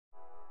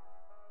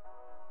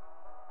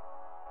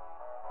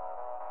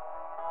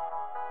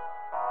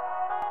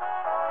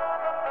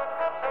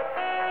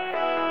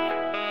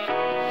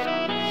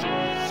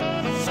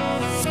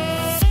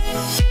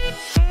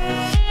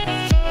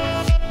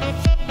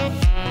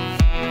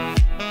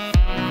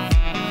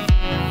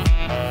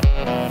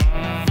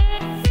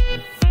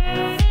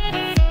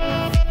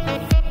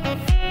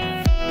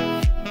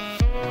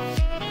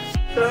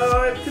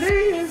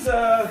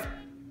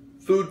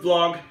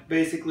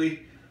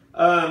basically.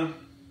 I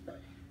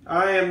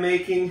am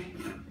making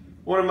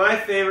one of my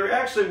favorite,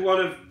 actually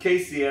one of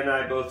Casey and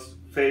I both's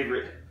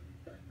favorite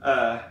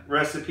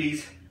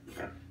recipes,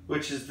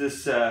 which is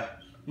this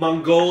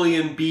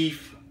Mongolian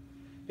beef.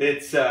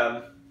 It's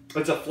a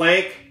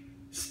flank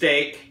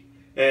steak,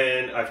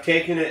 and I've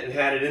taken it and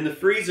had it in the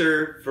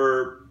freezer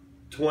for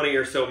 20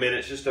 or so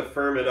minutes just to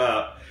firm it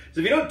up.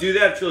 So if you don't do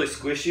that, it's really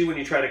squishy when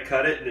you try to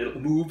cut it and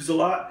it moves a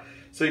lot.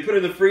 So you put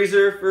it in the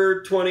freezer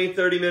for 20,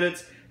 30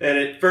 minutes and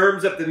it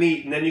firms up the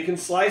meat, and then you can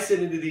slice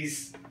it into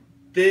these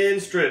thin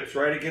strips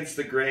right against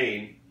the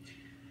grain.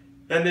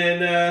 And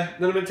then I'm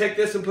going to take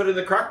this and put it in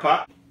the crock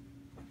pot.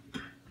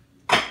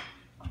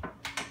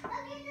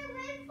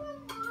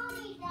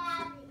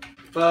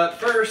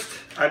 But first,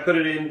 I put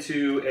it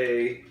into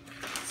a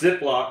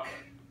Ziploc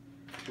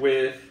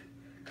with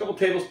a couple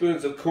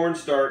tablespoons of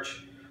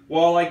cornstarch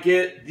while I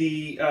get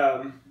the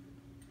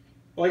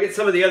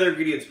some of the other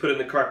ingredients put in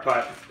the crock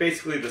pot. It's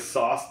basically the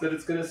sauce that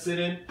it's going to sit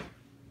in.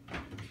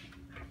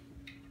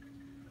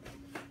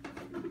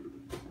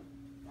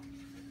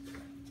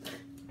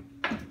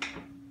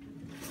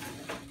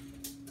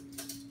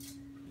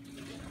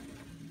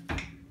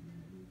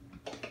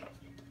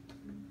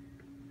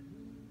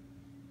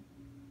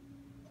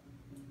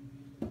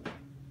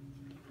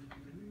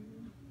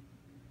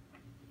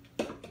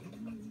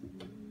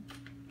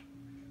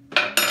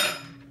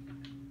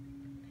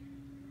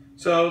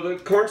 So the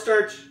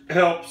cornstarch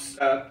helps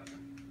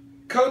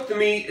coat the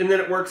meat, and then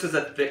it works as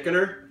a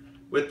thickener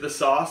with the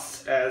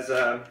sauce as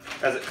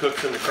it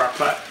cooks in the crock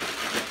pot.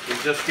 You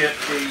just get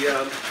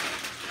the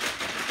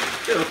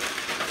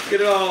get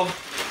it all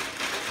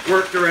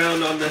worked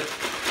around on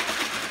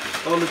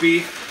the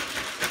beef.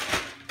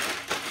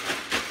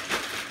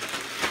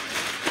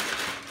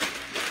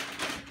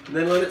 And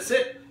then let it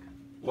sit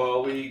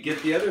while we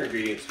get the other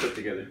ingredients put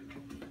together.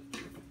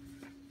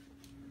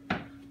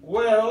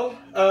 Well,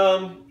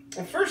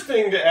 the first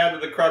thing to add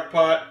to the crock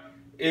pot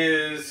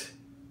is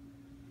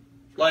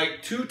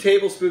like 2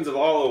 tablespoons of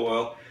olive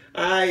oil.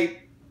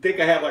 I think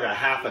I have like a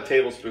half a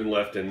tablespoon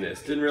left in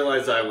this. Didn't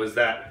realize I was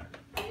that.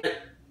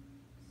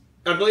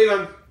 I believe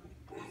I'm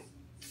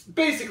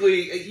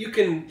basically, you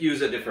can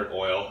use a different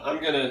oil.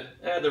 I'm gonna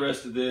add the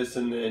rest of this,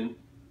 and then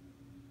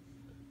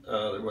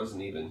there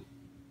wasn't even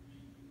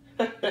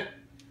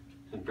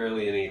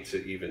barely any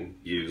to even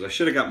use. I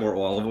should have got more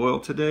olive oil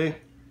today.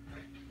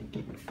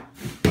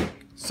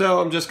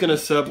 So I'm just going to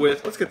sub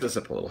with, let's get this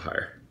up a little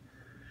higher.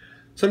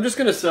 So I'm just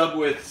going to sub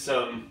with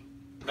some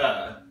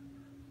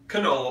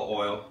canola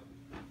oil.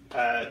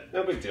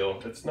 No big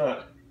deal. It's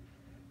not,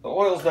 the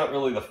oil's not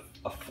really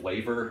a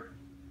flavor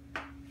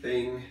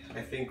thing,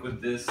 I think,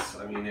 with this.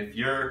 I mean, if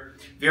your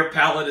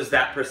palate is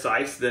that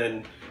precise,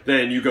 then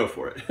you go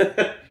for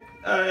it.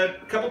 A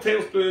couple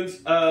tablespoons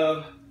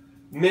of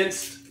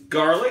minced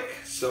garlic.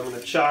 So I'm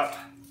going to chop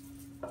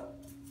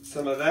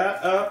some of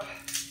that up.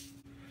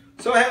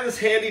 So I have this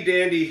handy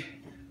dandy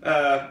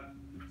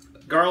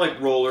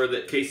garlic roller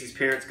that Casey's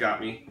parents got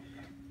me.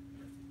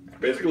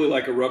 Basically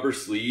like a rubber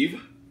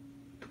sleeve.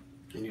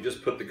 And you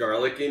just put the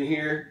garlic in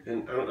here.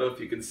 And I don't know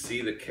if you can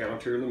see the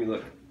counter. Let me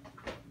look.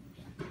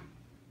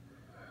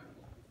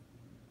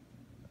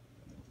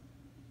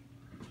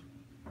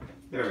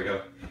 There we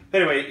go.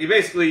 Anyway,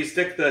 you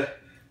stick the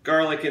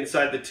garlic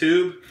inside the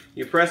tube.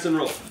 You press and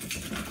roll.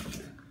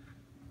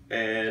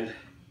 And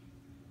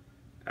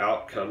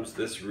out comes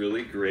this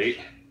really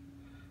great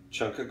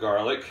chunk of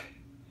garlic,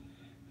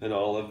 and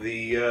all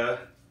the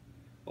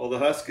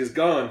husk is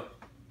gone.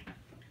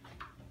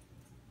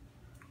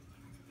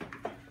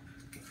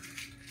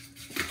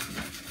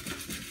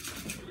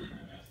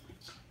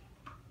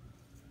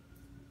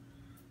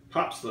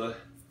 Pops the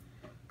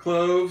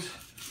cloves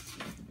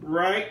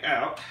right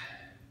out.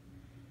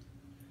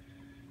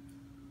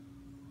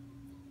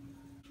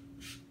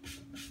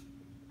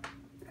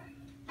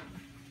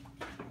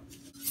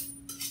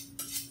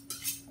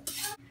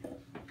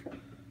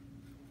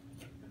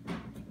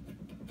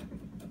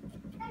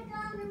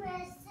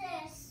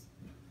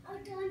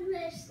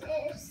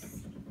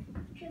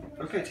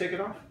 Okay, take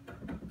it off.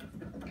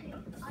 Okay,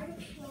 I'll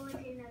show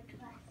it in a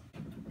class.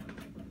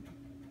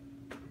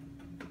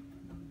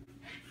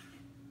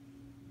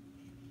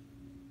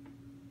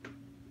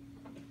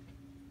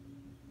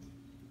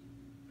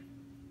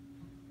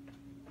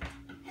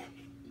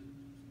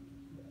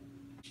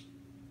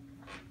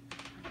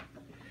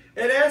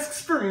 It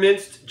asks for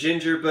minced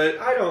ginger, but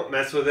I don't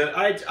mess with it.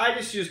 I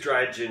just use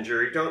dried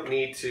ginger. You don't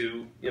need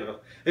to,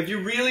 if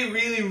you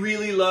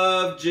really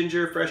love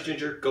ginger, fresh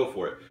ginger, go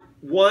for it.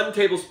 1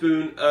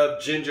 tablespoon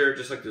of ginger,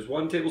 just like there's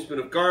 1 tablespoon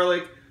of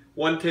garlic,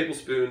 1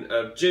 tablespoon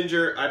of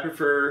ginger. I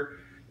prefer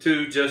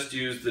to just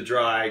use the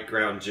dry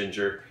ground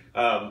ginger.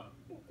 I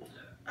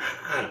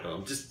don't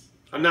know,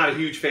 I'm not a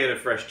huge fan of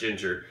fresh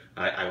ginger.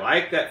 I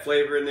like that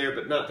flavor in there,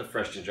 but not the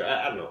fresh ginger.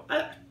 I don't know,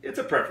 it's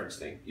a preference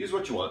thing. Use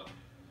what you want.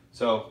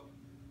 So,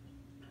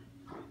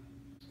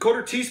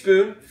 1/4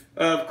 teaspoon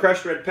of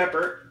crushed red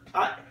pepper.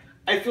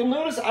 If you'll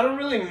notice, I don't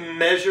really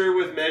measure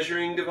with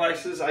measuring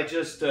devices. I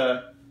just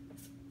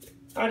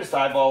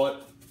eyeball it.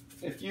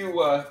 if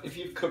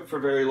you've cooked for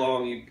very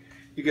long,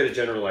 you get a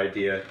general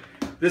idea.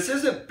 This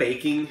isn't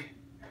baking.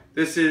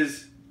 This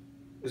is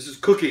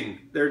cooking.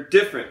 They're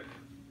different.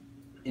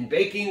 In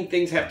baking,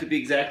 things have to be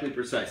exactly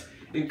precise.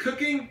 In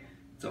cooking,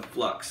 it's a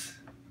flux.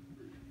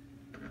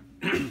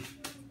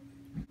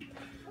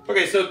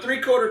 Okay, so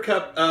 3/4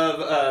 cup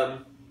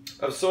of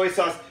soy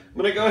sauce. I'm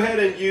going to go ahead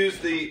and use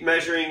the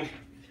measuring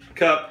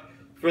cup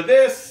for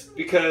this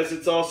because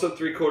it's also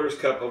 3/4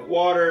 cup of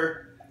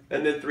water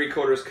and then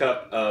 3/4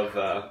 cup of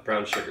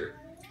brown sugar.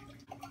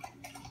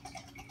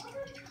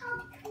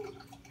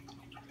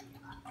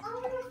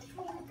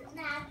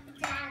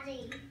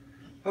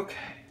 Okay.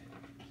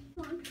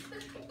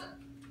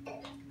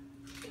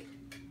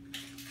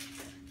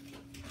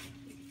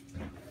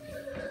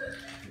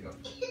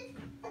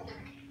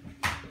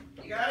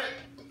 You got it?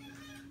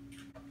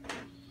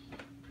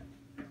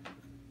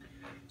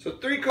 So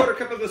 3/4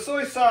 cup of the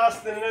soy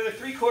sauce, then another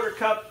 3/4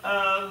 cup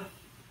of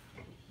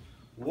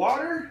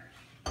water,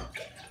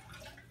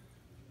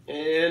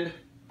 and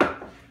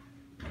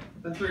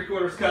then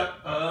 3/4 cup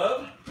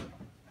of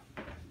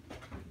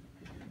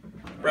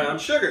brown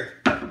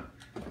sugar.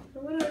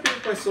 What did I do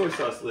with my soy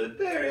sauce lid?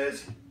 There it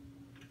is.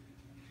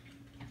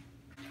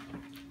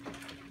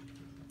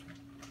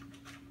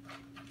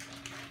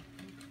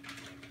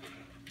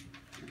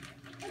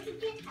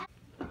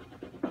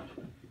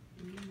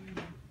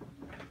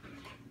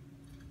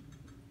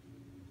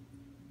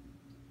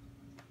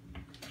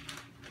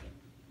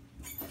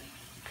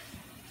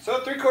 So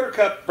 3/4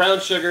 cup brown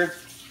sugar.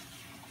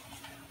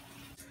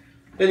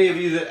 Many of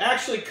you that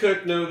actually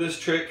cook know this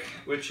trick,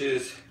 which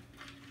is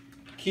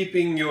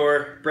keeping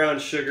your brown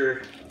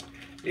sugar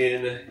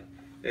in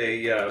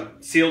a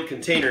sealed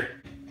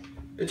container.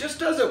 It just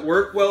doesn't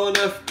work well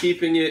enough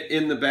keeping it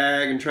in the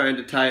bag and trying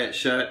to tie it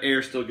shut.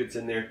 Air still gets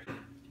in there.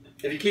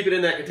 If you keep it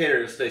in that container,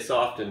 it'll stay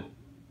soft and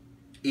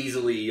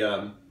easily,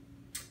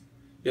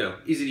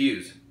 easy to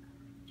use.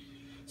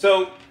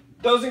 So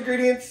those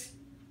ingredients,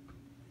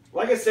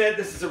 like I said,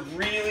 this is a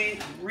really,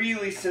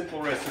 really simple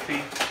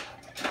recipe.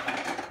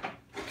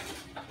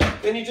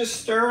 Then you just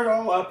stir it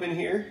all up in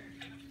here.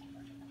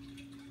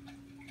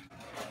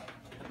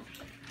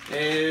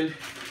 And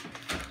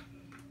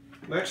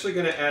I'm actually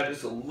going to add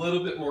just a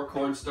little bit more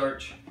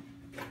cornstarch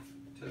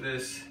to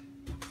this.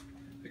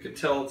 I could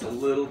tell it's a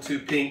little too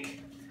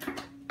pink.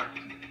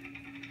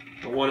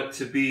 I want it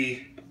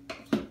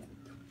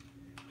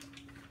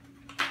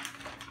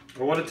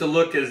to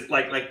look as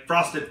like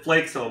frosted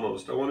flakes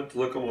almost. I want it to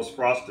look almost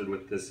frosted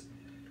with this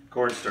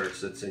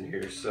cornstarch that's in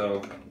here.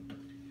 So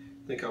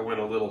I think I went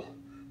a little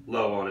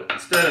low on it.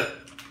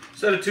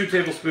 Instead of 2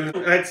 tablespoons,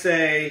 I'd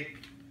say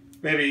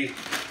maybe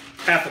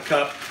half a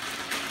cup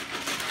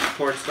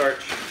cornstarch.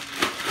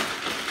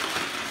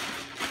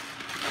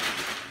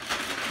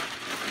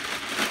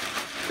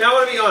 Now I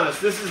want to be honest,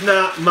 this is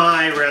not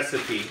my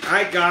recipe.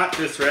 I got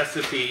this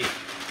recipe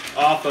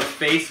off of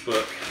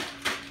Facebook,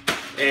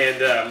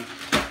 and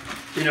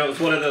it was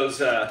one of those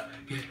the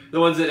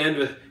ones that end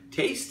with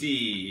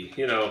tasty,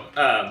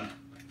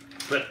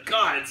 but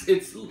God,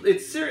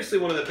 it's seriously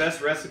one of the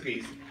best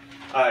recipes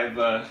I've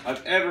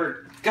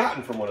ever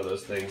gotten from one of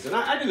those things, and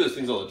I do those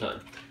things all the time.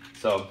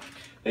 So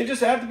then you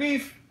just add the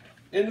beef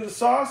into the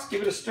sauce,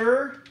 give it a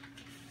stir,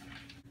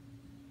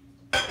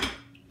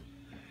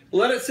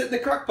 let it sit in the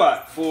crock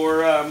pot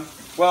for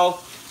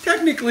well,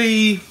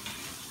 technically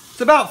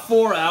it's about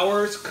 4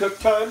 hours cook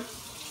time,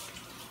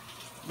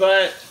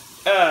 but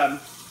I'm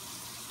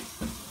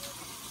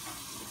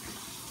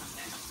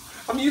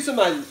using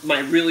my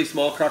really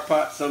small crock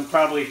pot, so I'm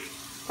probably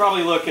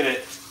looking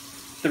at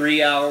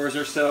 3 hours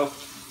or so.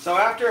 So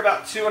after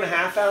about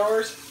 2.5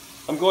 hours,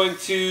 I'm going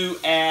to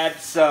add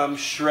some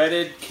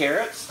shredded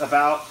carrots,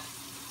 about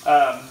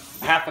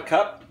half a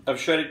cup of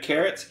shredded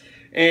carrots.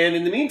 And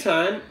in the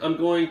meantime, I'm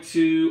going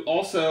to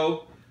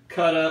also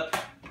cut up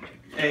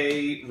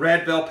a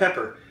red bell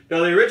pepper. Now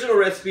the original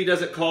recipe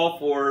doesn't call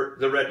for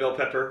the red bell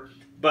pepper,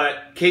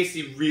 but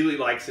Casey really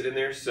likes it in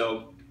there,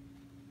 so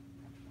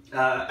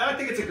I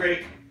think it's a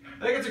great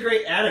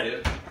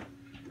additive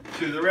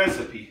to the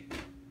recipe.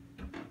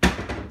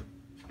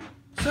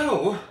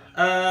 So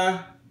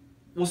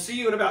we'll see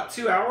you in about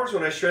 2 hours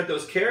when I shred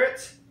those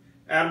carrots,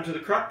 add them to the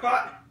crock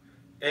pot,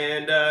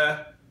 and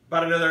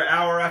about another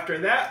hour after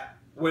that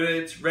when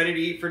it's ready to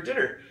eat for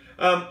dinner.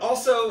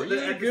 Also, are you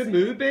in a good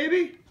mood,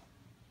 baby?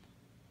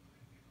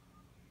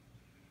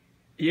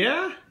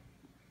 Yeah?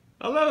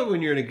 I love it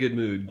when you're in a good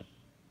mood.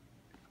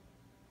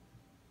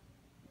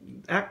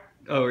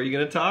 Oh, are you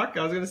going to talk?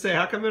 I was going to say,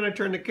 how come when I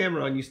turn the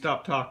camera on you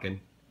stop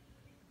talking?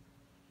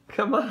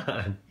 Come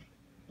on.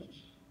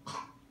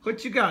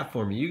 What you got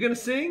for me? You going to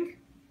sing?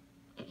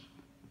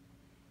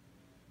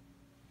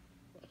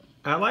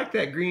 I like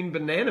that green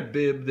banana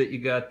bib that you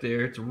got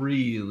there. It's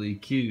really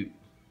cute.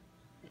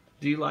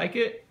 Do you like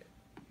it?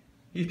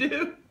 You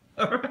do?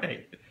 All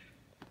right.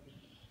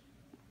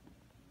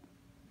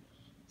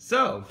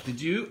 So,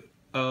 did you...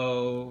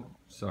 Oh,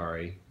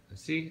 sorry.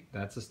 See,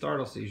 that's a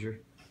startle seizure.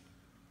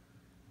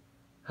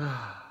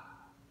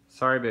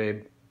 Sorry,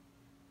 babe.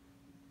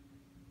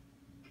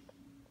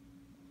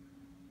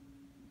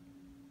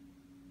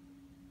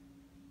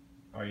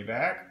 Are you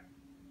back?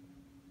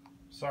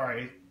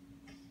 Sorry.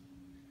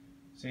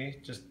 See,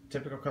 just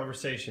typical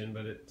conversation,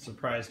 but it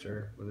surprised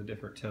her with a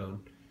different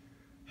tone.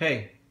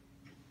 Hey,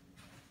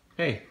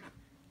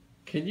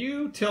 can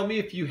you tell me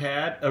if you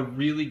had a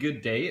really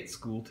good day at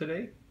school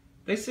today?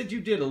 They said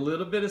you did a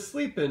little bit of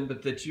sleeping,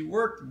 but that you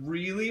worked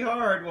really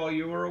hard while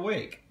you were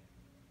awake.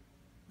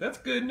 That's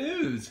good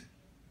news.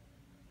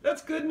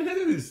 That's good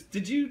news.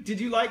 Did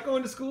you like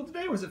going to school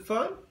today? Was it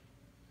fun?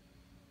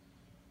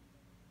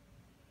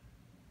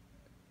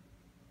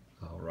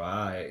 All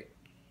right.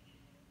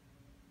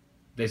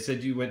 They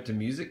said you went to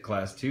music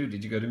class too.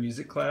 Did you go to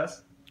music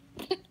class?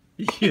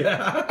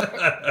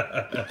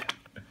 Yeah.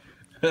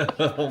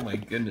 Oh my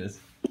goodness.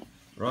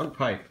 Wrong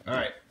pipe. All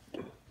right.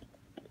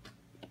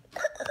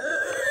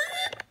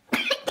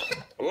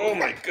 Oh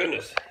my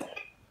goodness.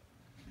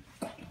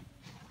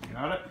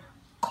 Got it?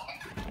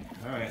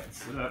 All right,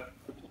 sit up.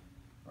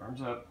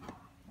 Arms up.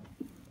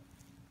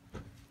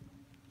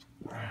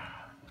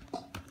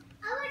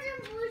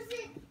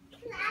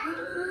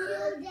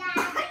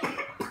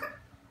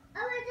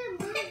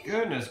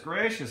 Goodness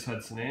gracious,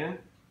 Hudson Ann.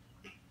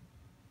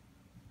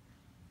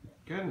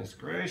 Goodness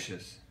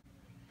gracious.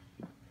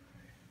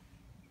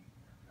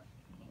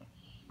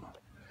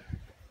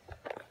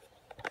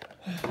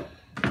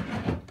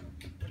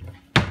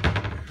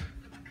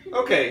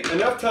 Okay,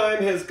 enough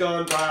time has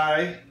gone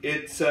by.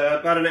 It's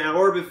about an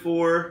hour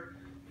before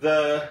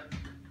the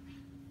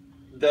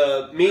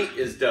meat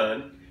is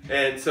done.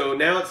 And so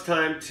now it's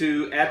time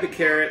to add the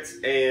carrots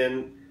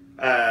and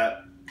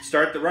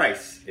start the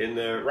rice in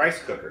the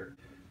rice cooker.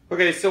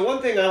 Okay, so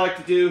one thing I like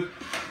to do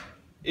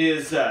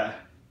is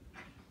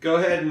go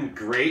ahead and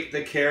grate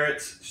the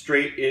carrots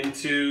straight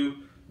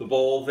into the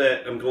bowl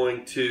that I'm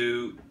going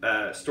to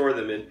store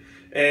them in.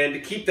 And to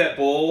keep that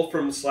bowl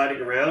from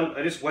sliding around,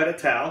 I just wet a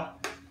towel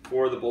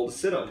for the bowl to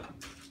sit on.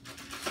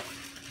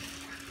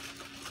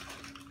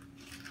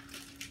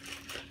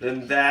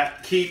 And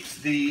that keeps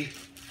the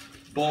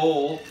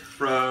bowl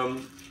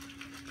from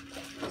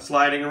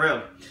sliding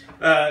around.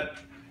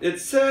 It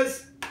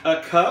says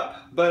a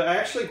cup, but I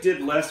actually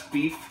did less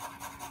beef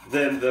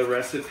than the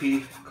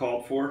recipe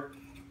called for,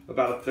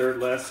 about a third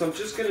less. So I'm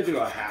just going to do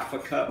a half a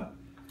cup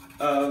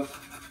of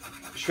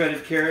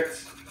shredded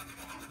carrots.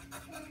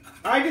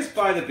 I just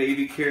buy the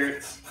baby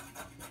carrots.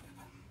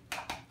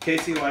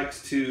 Casey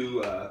likes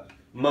to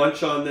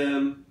munch on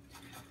them,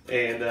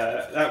 and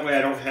that way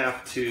I don't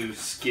have to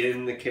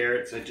skin the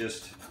carrots. I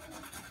just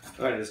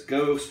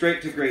go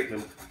straight to grate them.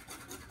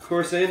 Of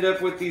course, I end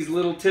up with these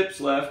little tips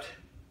left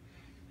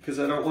because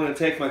I don't want to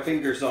take my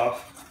fingers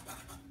off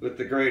with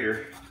the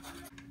grater.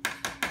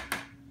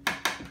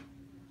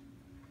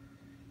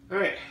 All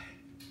right,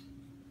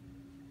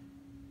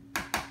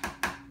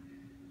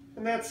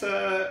 and that's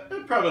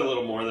probably a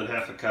little more than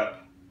half a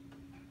cup.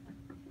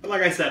 But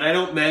like I said, I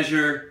don't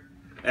measure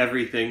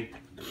everything.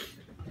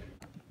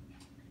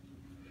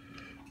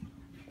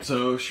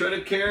 So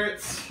shredded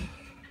carrots.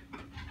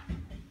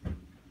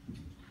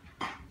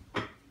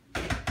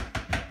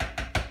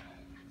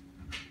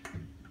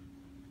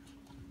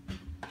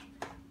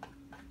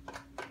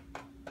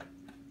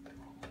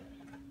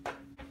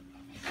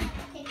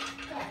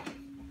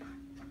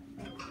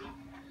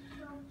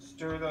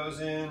 Stir those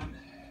in.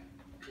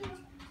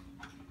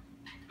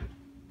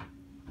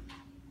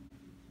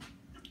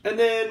 And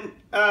then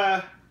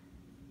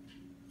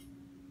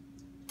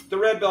the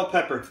red bell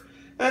pepper.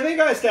 I think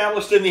I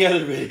established in the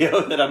other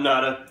video that I'm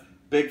not a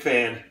big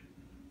fan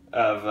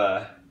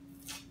of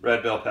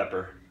red bell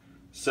pepper.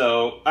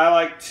 So I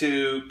like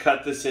to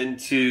cut this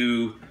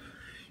into,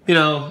 you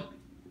know,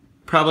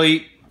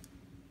 probably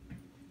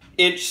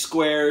inch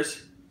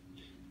squares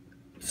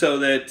so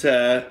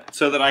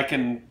that I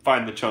can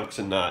find the chunks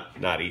and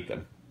not eat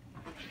them.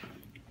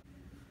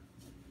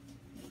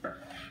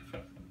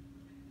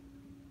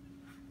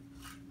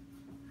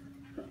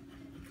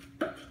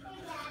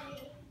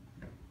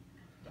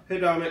 Hey,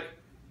 Dominic.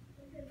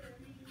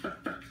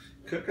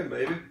 Cooking,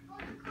 baby.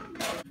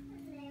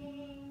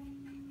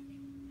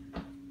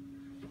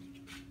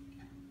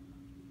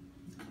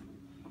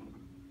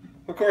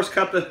 Of course,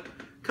 cut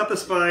the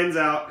spines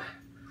out,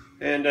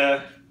 and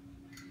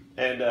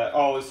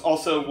always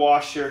also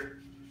wash your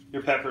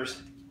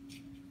peppers.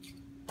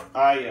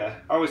 I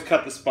always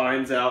cut the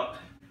spines out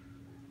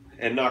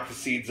and knock the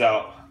seeds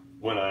out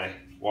when I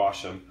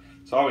wash them.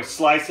 So I always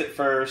slice it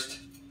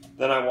first,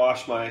 then I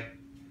wash my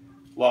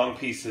long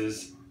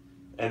pieces,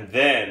 and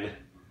then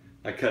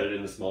I cut it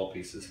into small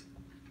pieces.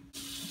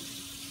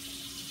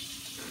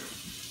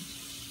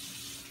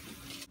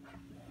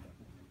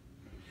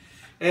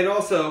 And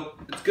also,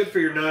 it's good for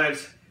your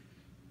knives,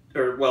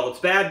 or well, it's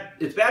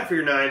bad for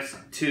your knives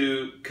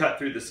to cut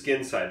through the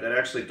skin side. That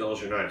actually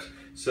dulls your knives.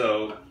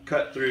 So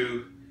cut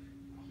through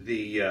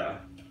the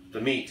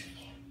meat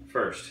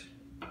first.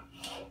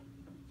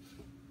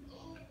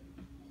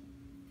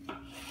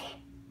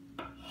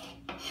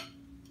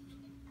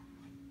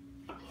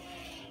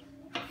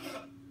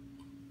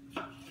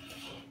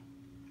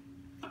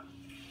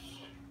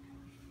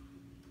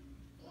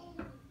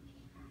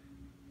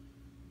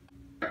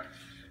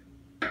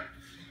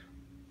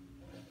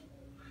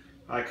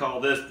 I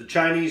call this the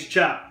Chinese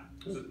chop.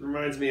 It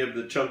reminds me of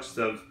the chunks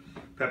of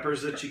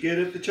peppers that you get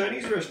at the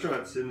Chinese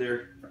restaurants in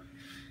their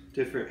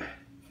different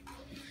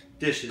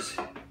dishes.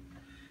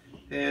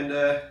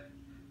 And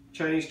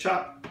Chinese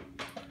chop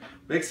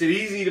makes it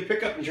easy to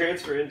pick up and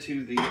transfer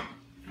into the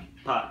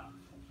pot.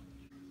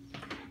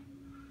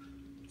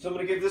 So I'm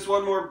going to give this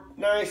one more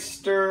nice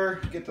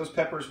stir, get those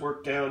peppers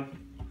worked down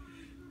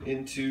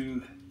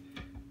into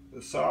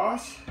the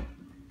sauce.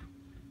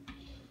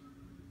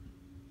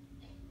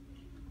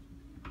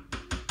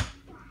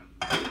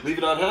 Leave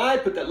it on high,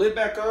 put that lid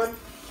back on,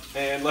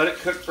 and let it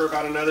cook for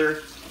about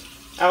another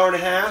hour and a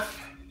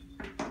half,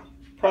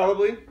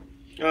 probably.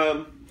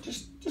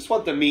 Just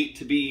want the meat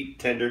to be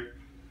tender.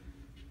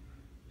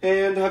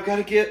 And I've got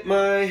to get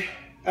my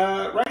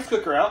rice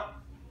cooker out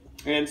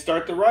and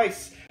start the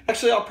rice.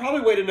 Actually, I'll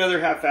probably wait another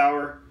half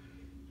hour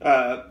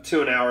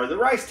to an hour. The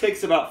rice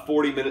takes about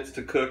 40 minutes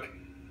to cook.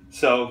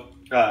 So,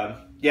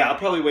 yeah, I'll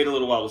probably wait a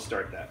little while to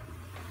start that.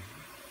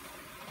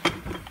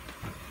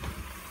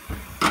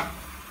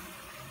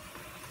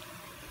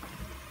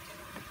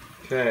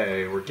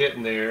 Okay, we're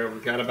getting there.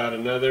 We've got about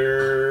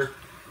another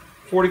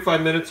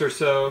 45 minutes or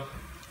so.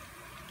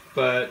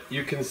 But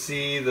you can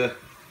see the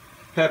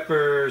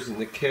peppers and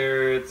the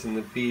carrots and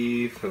the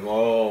beef have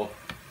all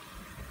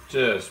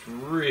just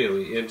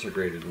really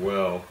integrated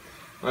well.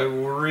 I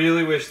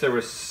really wish there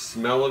was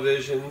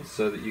smell-o-vision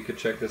so that you could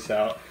check this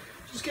out.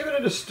 Just giving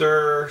it a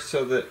stir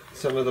so that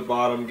some of the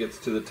bottom gets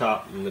to the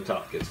top and the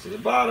top gets to the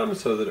bottom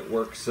so that it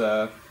works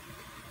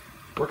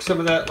some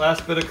of that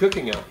last bit of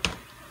cooking out.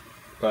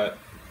 But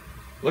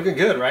looking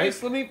good, right?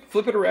 So let me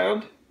flip it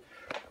around.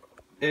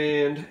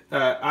 And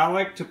I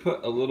like to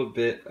put a little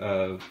bit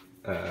of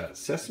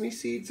sesame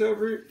seeds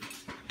over it.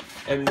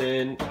 And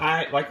then,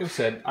 like I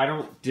said, I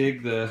don't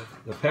dig the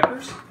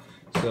peppers.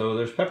 So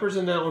there's peppers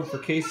in that one for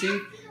Casey.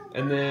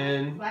 And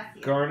then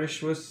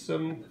garnish with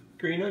some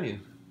green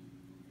onion.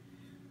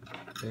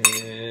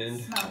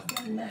 And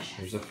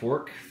there's a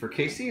fork for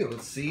Casey.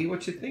 Let's see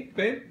what you think,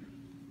 babe.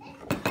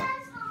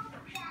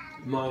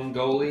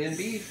 Mongolian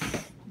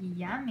beef.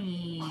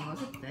 Yummy.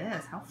 Look at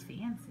this. How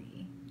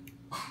fancy.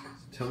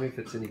 Tell me if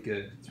it's any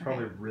good. It's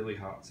probably really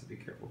hot, so be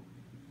careful.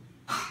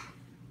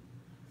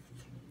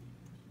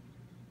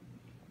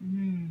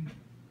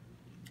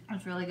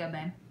 That's really good,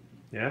 babe.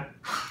 Yeah?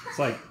 It's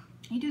like...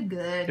 You do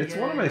good. It's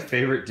one of my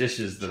favorite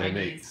dishes that I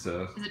make,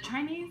 so... Is it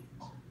Chinese?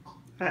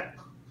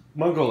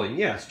 Mongolian,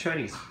 yeah, it's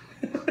Chinese.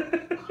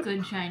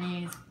 Good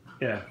Chinese.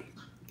 Yeah.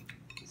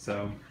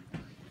 So...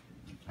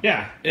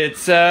 Yeah,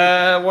 it's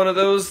one of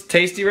those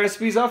tasty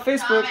recipes off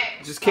Facebook.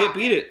 Just can't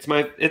beat it.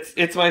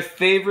 It's my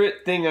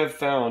favorite thing I've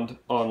found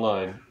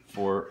online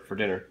for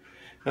dinner.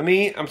 Now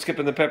me, I'm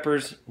skipping the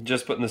peppers,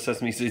 just putting the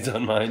sesame seeds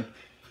on mine.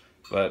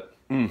 But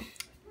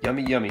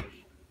yummy, yummy.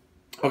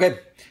 Okay,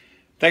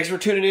 thanks for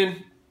tuning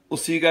in. We'll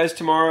see you guys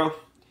tomorrow,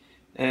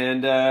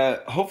 and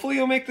hopefully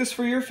you'll make this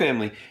for your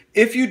family.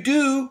 If you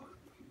do,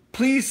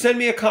 please send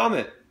me a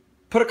comment.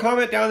 Put a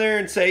comment down there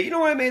and say, you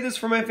know, I made this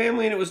for my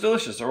family and it was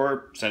delicious.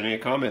 Or send me a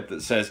comment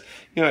that says,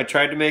 you know, I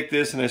tried to make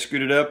this and I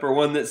screwed it up. Or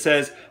one that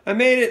says, I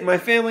made it and my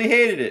family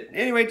hated it.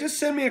 Anyway, just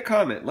send me a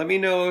comment. Let me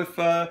know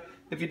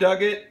if you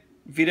dug it.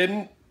 If you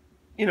didn't,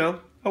 you know,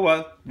 oh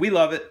well, we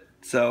love it.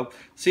 So,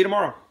 see you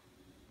tomorrow.